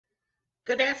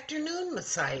Good afternoon,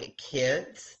 Messiah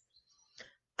kids.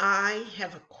 I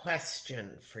have a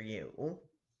question for you.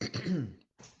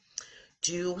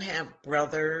 Do you have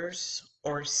brothers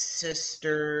or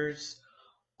sisters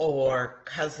or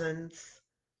cousins?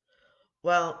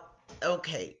 Well,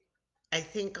 okay. I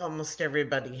think almost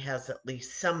everybody has at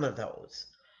least some of those.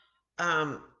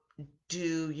 Um,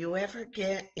 do you ever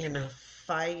get in a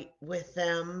fight with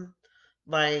them?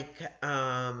 Like,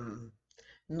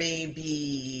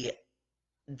 maybe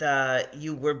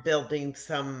you were building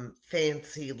some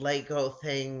fancy Lego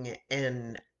thing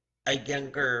and a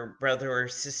younger brother or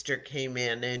sister came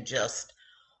in and just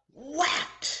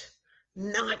whacked,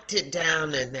 knocked it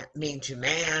down, and that made you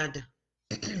mad.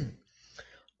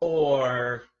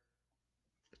 Or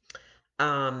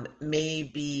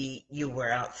maybe you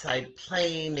were outside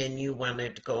playing and you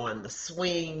wanted to go on the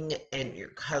swing, and your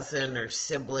cousin or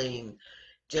sibling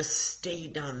just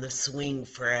stayed on the swing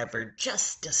forever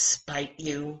just to spite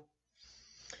you.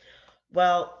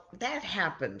 Well, that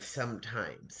happens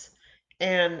sometimes.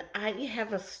 And I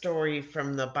have a story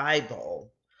from the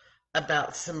Bible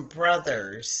about some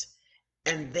brothers,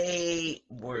 and they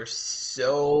were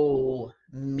so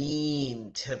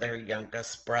mean to their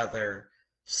youngest brother.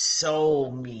 So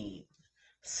mean.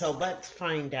 So let's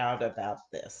find out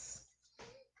about this.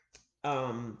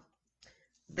 Um,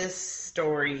 this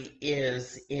story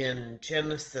is in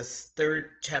Genesis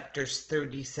third chapters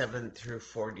 37 through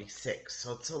 46.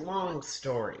 So it's a long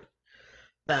story,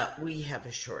 but we have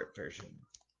a short version.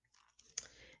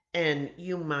 And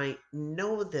you might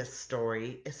know this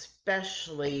story,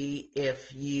 especially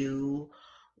if you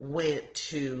went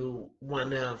to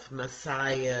one of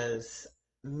Messiah's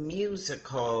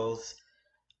musicals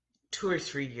 2 or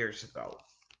 3 years ago.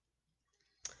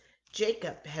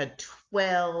 Jacob had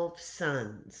 12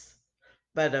 sons,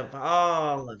 but of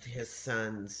all of his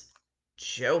sons,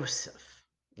 Joseph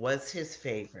was his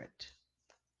favorite.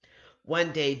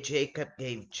 One day Jacob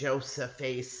gave Joseph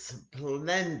a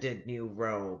splendid new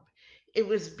robe. It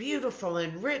was beautiful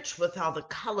and rich with all the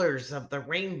colors of the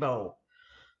rainbow,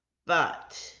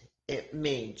 but it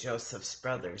made Joseph's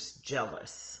brothers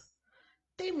jealous.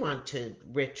 They wanted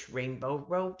rich rainbow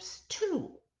robes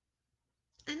too,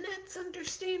 and that's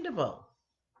understandable.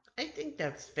 I think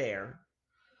that's fair.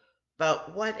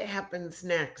 But what happens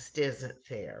next isn't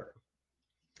fair.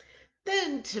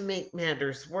 Then, to make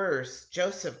matters worse,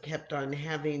 Joseph kept on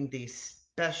having these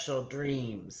special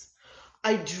dreams.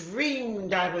 I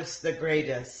dreamed I was the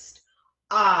greatest.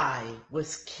 I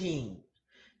was king,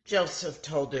 Joseph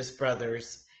told his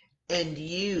brothers, and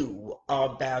you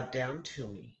all bowed down to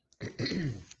me.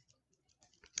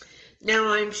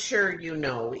 Now, I'm sure you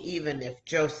know, even if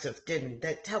Joseph didn't,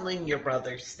 that telling your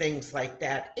brothers things like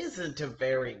that isn't a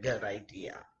very good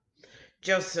idea.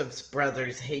 Joseph's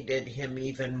brothers hated him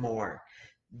even more.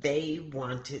 They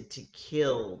wanted to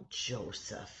kill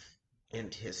Joseph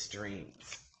and his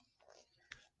dreams.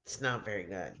 It's not very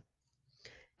good.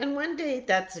 And one day,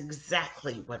 that's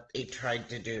exactly what they tried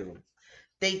to do.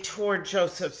 They tore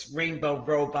Joseph's rainbow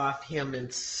robe off him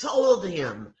and sold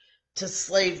him to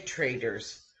slave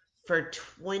traders for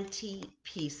 20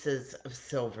 pieces of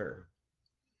silver.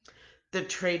 The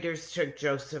traders took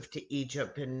Joseph to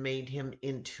Egypt and made him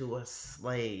into a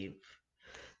slave.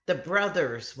 The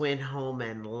brothers went home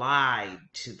and lied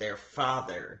to their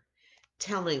father,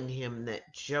 telling him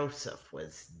that Joseph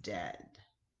was dead.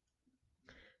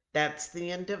 That's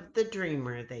the end of the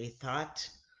dreamer, they thought,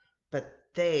 but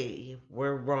they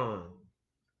were wrong.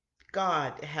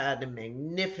 God had a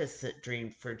magnificent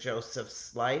dream for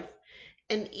Joseph's life,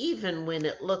 and even when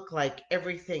it looked like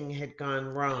everything had gone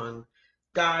wrong,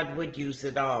 God would use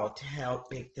it all to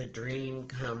help make the dream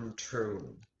come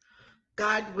true.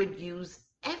 God would use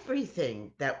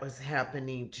everything that was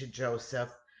happening to Joseph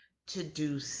to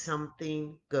do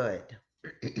something good.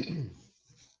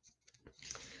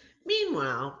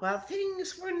 Meanwhile, while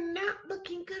things were not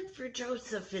looking good for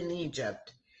Joseph in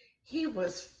Egypt, he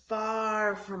was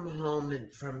far from home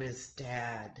and from his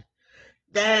dad.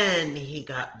 Then he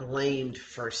got blamed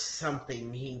for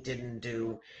something he didn't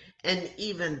do, and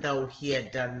even though he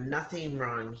had done nothing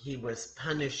wrong, he was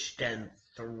punished and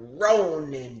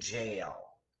thrown in jail.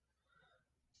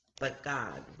 But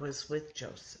God was with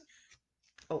Joseph.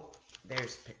 Oh,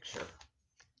 there's a picture.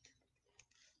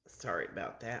 Sorry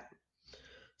about that.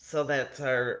 So that's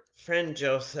our friend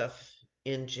Joseph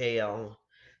in jail.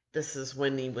 This is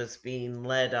when he was being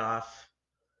led off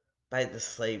by the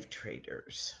slave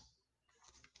traders.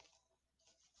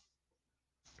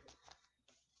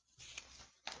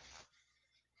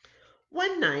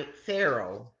 One night,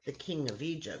 Pharaoh, the king of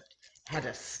Egypt, had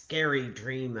a scary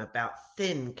dream about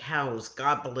thin cows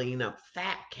gobbling up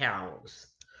fat cows.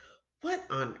 What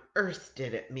on earth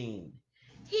did it mean?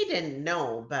 He didn't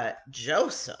know, but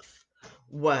Joseph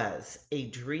was a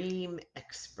dream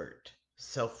expert.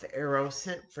 So Pharaoh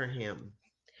sent for him.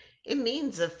 It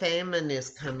means a famine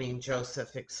is coming,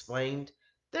 Joseph explained.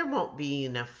 There won't be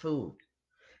enough food.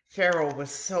 Pharaoh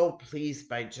was so pleased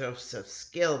by Joseph's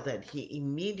skill that he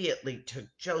immediately took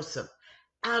Joseph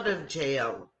out of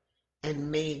jail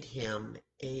and made him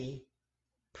a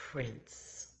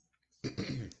prince.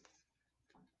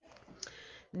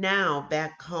 Now,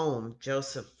 back home,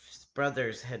 Joseph's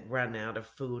brothers had run out of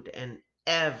food and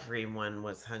everyone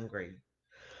was hungry.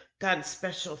 God's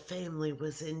special family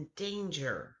was in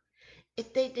danger.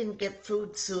 If they didn't get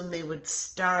food soon, they would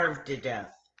starve to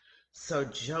death. So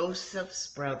Joseph's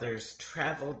brothers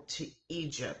traveled to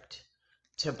Egypt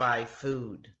to buy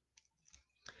food.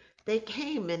 They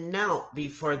came and knelt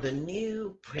before the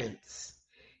new prince.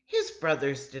 His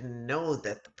brothers didn't know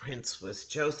that the prince was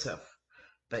Joseph,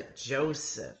 but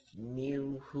Joseph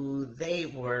knew who they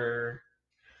were.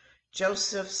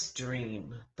 Joseph's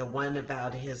dream, the one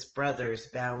about his brothers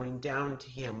bowing down to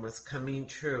him, was coming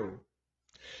true.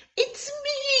 "It's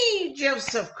me!"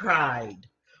 Joseph cried.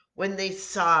 When they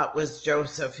saw it was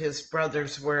Joseph, his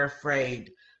brothers were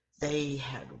afraid. They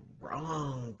had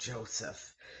wronged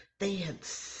Joseph. They had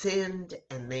sinned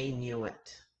and they knew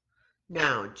it.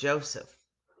 Now Joseph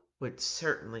would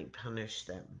certainly punish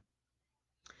them.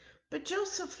 But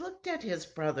Joseph looked at his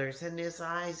brothers and his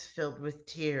eyes filled with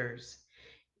tears.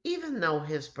 Even though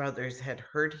his brothers had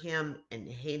hurt him and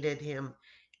hated him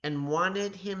and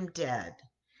wanted him dead,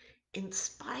 in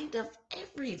spite of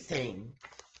everything,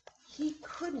 he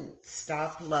couldn't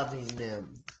stop loving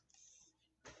them.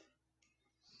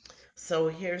 So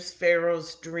here's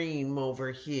Pharaoh's dream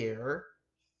over here.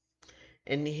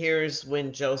 And here's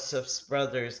when Joseph's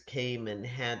brothers came and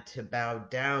had to bow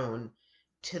down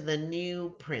to the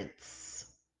new prince.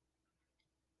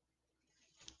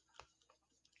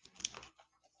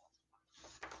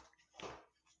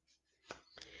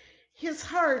 His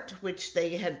heart, which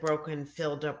they had broken,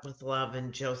 filled up with love,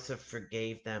 and Joseph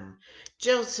forgave them.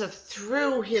 Joseph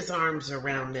threw his arms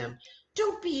around them.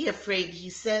 "Don't be afraid," he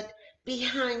said.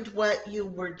 "Behind what you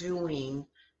were doing,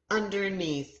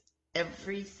 underneath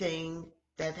everything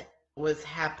that was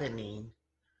happening,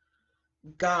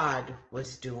 God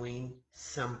was doing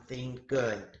something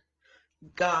good.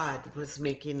 God was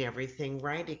making everything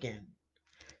right again."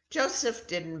 Joseph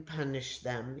didn't punish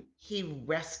them. He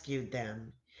rescued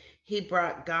them. He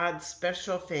brought God's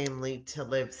special family to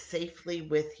live safely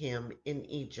with him in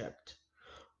Egypt.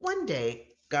 One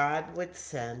day, God would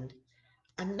send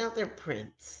another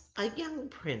prince, a young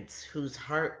prince whose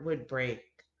heart would break.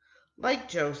 Like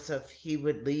Joseph, he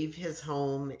would leave his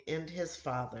home and his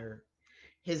father.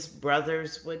 His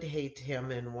brothers would hate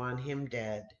him and want him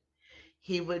dead.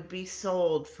 He would be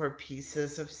sold for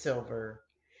pieces of silver.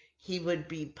 He would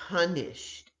be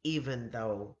punished even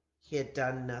though he had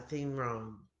done nothing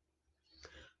wrong.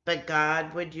 But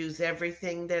God would use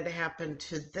everything that happened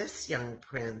to this young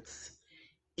prince,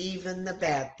 even the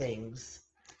bad things,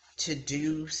 to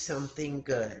do something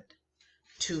good,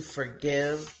 to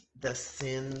forgive the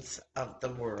sins of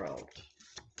the world.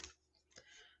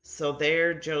 So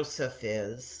there Joseph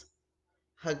is,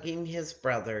 hugging his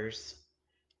brothers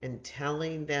and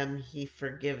telling them he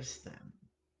forgives them.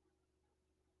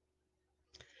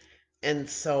 And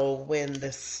so when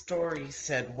the story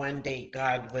said one day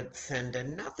God would send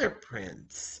another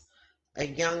prince, a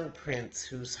young prince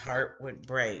whose heart would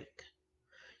break,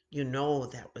 you know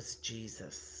that was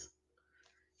Jesus.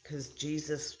 Because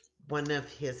Jesus, one of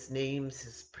his names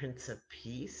is Prince of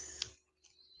Peace.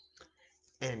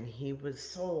 And he was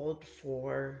sold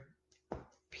for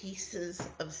pieces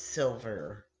of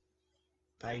silver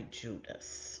by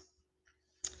Judas.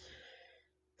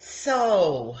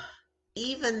 So,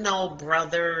 even though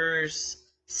brothers,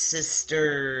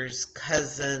 sisters,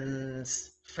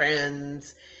 cousins,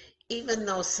 friends, even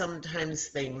though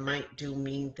sometimes they might do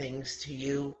mean things to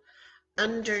you,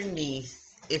 underneath,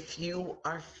 if you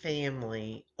are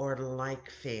family or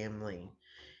like family,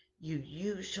 you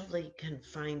usually can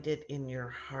find it in your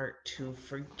heart to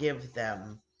forgive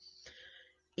them,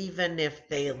 even if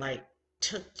they like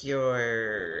took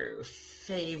your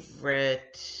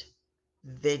favorite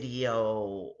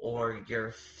video or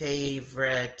your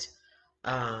favorite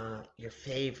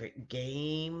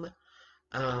game.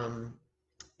 um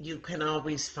you can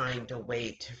always find a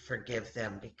way to forgive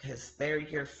them because they're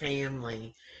your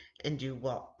family and you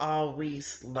will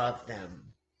always love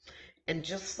them. And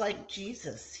just like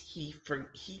Jesus, he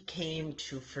came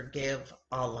to forgive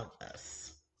all of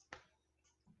us.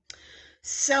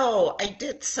 So I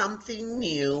did something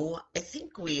new. I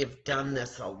think we have done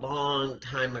this a long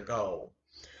time ago.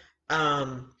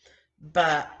 Um,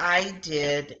 but I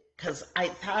did because I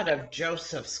thought of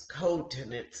Joseph's coat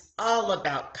and it's all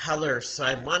about color. So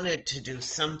I wanted to do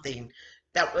something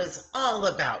that was all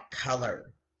about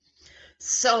color.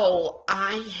 So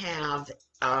I have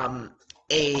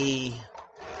a,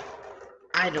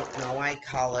 I don't know, I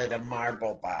call it a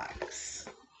marble box.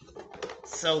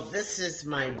 So this is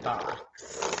my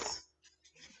box.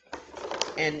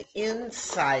 And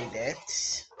inside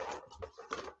it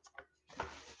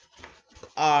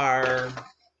are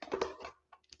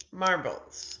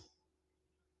marbles.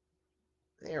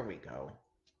 There we go.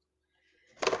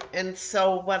 And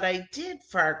so what I did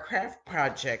for our craft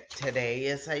project today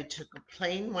is I took a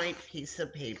plain white piece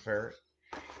of paper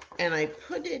and I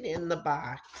put it in the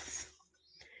box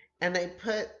and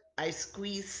I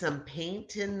squeezed some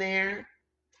paint in there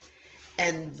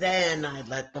and then I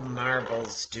let the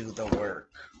marbles do the work.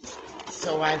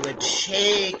 So I would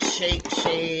shake, shake,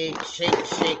 shake, shake,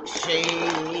 shake,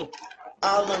 shake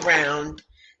all around.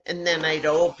 And then I'd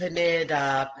open it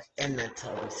up, and that's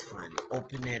always fun.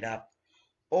 Open it up.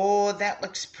 Oh, that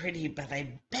looks pretty, but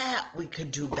I bet we could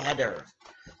do better.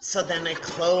 So then I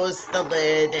close the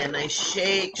lid and I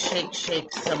shake, shake,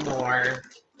 shake some more.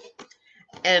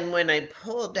 And when I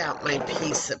pulled out my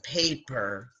piece of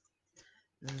paper,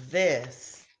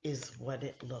 this is what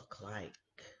it looked like.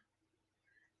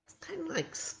 Kind of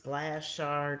like splash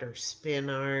art or spin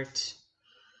art.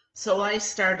 So I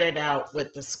started out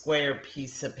with the square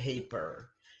piece of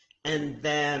paper and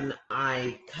then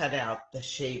I cut out the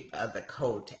shape of the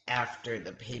coat after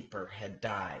the paper had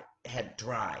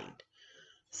dried.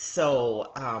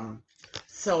 So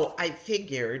so I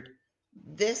figured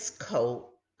this coat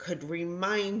could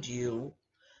remind you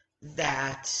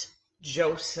that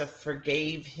Joseph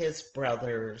forgave his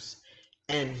brothers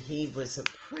and he was a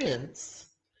prince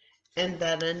and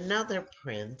that another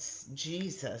prince,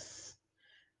 Jesus,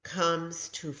 comes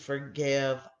to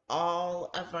forgive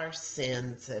all of our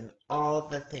sins and all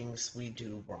the things we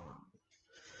do wrong.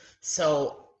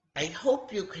 So I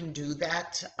hope you can do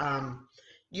that.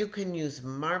 You can use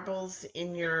marbles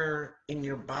in your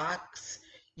box.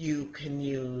 You can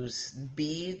use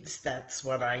beads. That's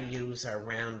what I use, are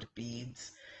round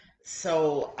beads.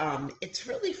 So it's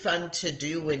really fun to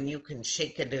do, and you can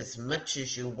shake it as much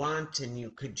as you want, and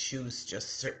you could choose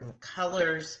just certain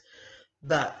colors.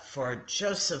 But for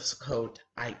Joseph's coat,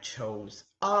 I chose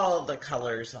all the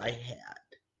colors I had.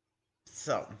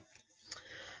 So,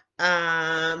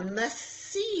 let's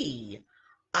see.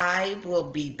 I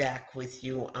will be back with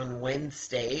you on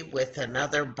Wednesday with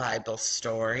another Bible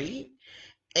story.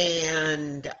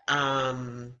 And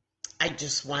I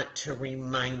just want to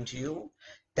remind you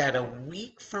that a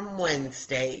week from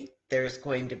Wednesday, there's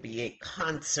going to be a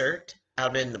concert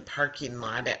out in the parking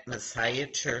lot at Messiah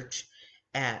Church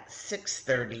at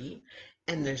 6:30,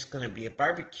 and there's going to be a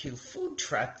barbecue food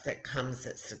truck that comes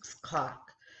at 6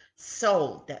 o'clock.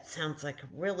 So that sounds like a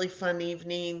really fun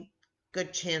evening.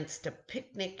 Good chance to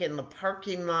picnic in the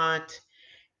parking lot,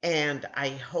 and I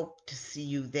hope to see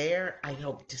you there. I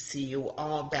hope to see you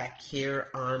all back here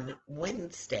on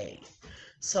Wednesday.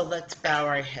 So let's bow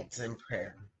our heads in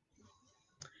prayer.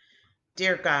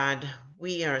 Dear God,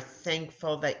 we are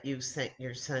thankful that you sent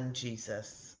your son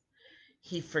Jesus.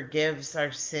 He forgives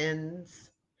our sins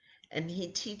and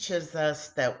he teaches us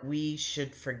that we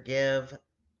should forgive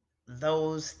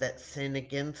those that sin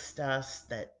against us,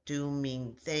 that do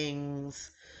mean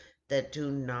things, that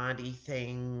do naughty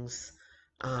things,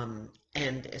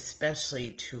 and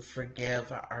especially to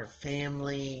forgive our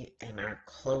family and our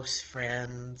close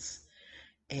friends.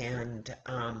 And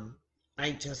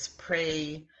I just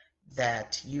pray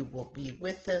that you will be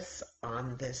with us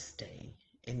on this day.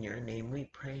 In your name we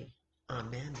pray.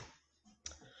 Amen.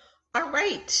 All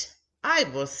right. I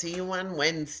will see you on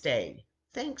Wednesday.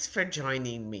 Thanks for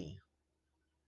joining me.